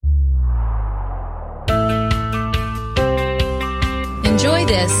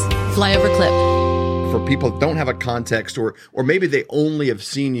this Flyover Clip. For people that don't have a context, or maybe they only have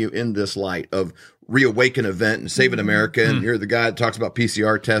seen you in this light of Reawaken event and Saving America, and you're the guy that talks about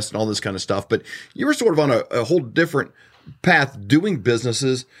PCR tests and all this kind of stuff, but you were sort of on a whole different path, doing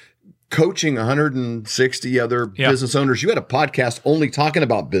businesses, coaching 160 other business owners. You had a podcast only talking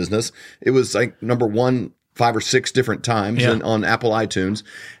about business. It was like number 1, 5 or 6 different times on Apple iTunes.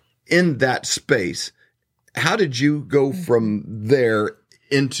 In that space, how did you go from there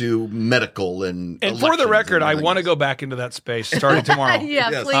into medical and for the record, I want to go back into that space starting tomorrow.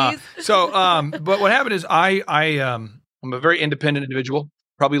 Please. But what happened is I'm a very independent individual,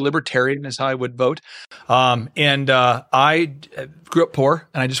 probably libertarian is how I would vote. I grew up poor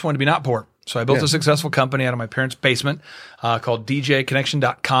and I just wanted to be not poor. So I built a successful company out of my parents' basement called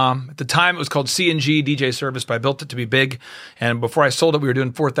DJconnection.com. At the time, it was called C&G DJ Service, but I built it to be big. And before I sold it, we were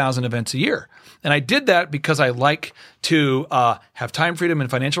doing 4,000 events a year. And I did that because I like to have time freedom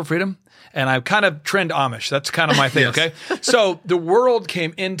and financial freedom. And I kind of trend Amish. That's kind of my thing, okay? So the world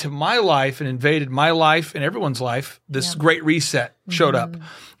came into my life and invaded my life and everyone's life. This great reset showed up.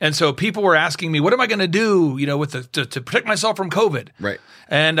 And so people were asking me, what am I going to do, with to protect myself from COVID? Right.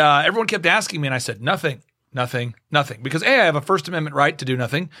 And everyone kept asking me, and I said, nothing. Because A, I have a First Amendment right to do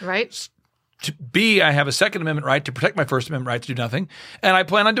nothing. Right. B, I have a Second Amendment right to protect my First Amendment right to do nothing. And I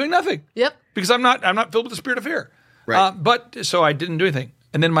plan on doing nothing. Yep. Because I'm not filled with the spirit of fear. Right. But so I didn't do anything.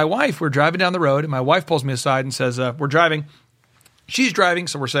 And then my wife, we're driving down the road, and my wife pulls me aside and says, we're driving. She's driving,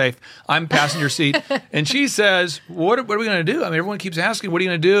 so we're safe. I'm passenger seat. And she says, what are we going to do? I mean, everyone keeps asking, what are you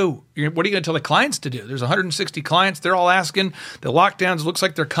going to do? What are you going to tell the clients to do? There's 160 clients. They're all asking. The lockdowns looks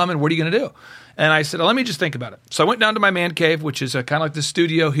like they're coming. What are you going to do? And I said, let me just think about it. So I went down to my man cave, which is kind of like the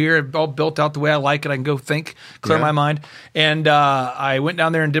studio here, all built out the way I like it. I can go think, clear my mind. And I went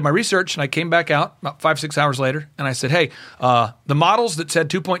down there and did my research, and I came back out about 5-6 hours later, and I said, hey, the models that said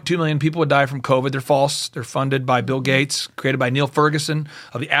 2.2 million people would die from COVID, they're false. They're funded by Bill Gates, created by Neil Ferguson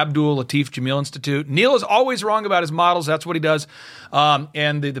of the Abdul Latif Jameel Institute. Neil is always wrong about his models. That's what he does.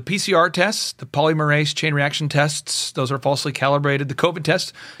 And the PCR tests, the polymerase chain reaction tests, those are falsely calibrated. The COVID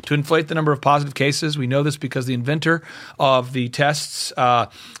tests to inflate the number of positive cases. We know this because the inventor of the tests,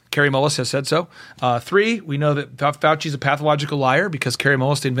 Kary Mullis, has said so. 3, we know that Fauci's a pathological liar because Kary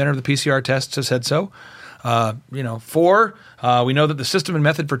Mullis, the inventor of the PCR tests, has said so. 4, we know that the system and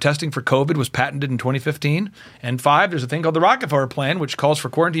method for testing for COVID was patented in 2015. And 5, there's a thing called the Rockefeller Plan, which calls for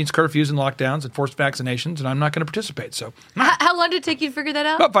quarantines, curfews, and lockdowns and forced vaccinations, and I'm not going to participate. So, how long did it take you to figure that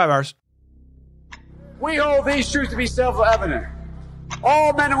out? About 5 hours. We hold these truths to be self-evident.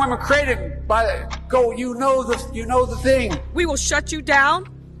 All men and women created by you know the thing. We will shut you down.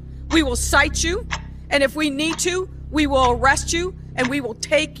 We will cite you. And if we need to, we will arrest you and we will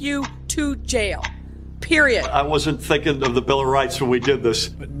take you to jail. Period. I wasn't thinking of the Bill of Rights when we did this.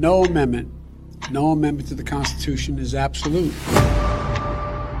 But no amendment to the Constitution is absolute.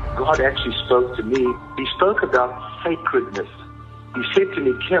 God actually spoke to me. He spoke about sacredness. He said to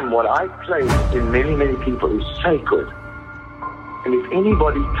me, Kim, what I place in many, many people is sacred. And if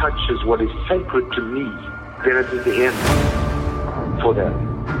anybody touches what is sacred to me, then it is the end for them.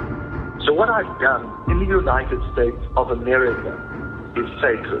 So what I've done in the United States of America is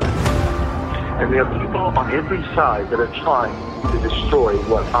sacred. And there are people on every side that are trying to destroy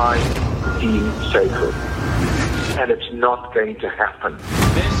what I deem sacred. And it's not going to happen.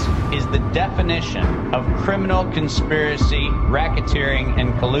 This is the definition of criminal conspiracy, racketeering,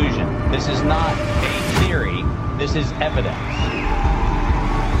 and collusion. This is not a theory. This is evidence.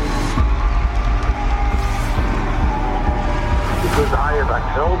 Because I have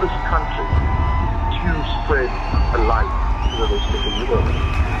upheld this country to spread a light to the rest of the world.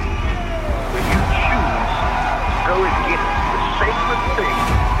 When you choose to go against the sacred thing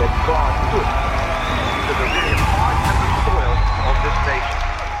that God put to the very heart and the soil of this nation,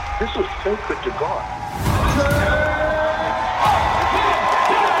 this was sacred to God.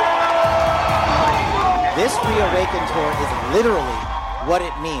 This Reawaken tour is literally what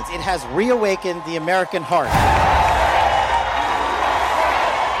it means. It has reawakened the American heart.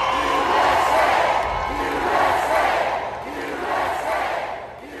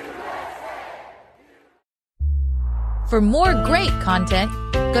 For more great content,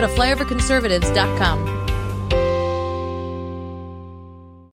 go to flyoverconservatives.com.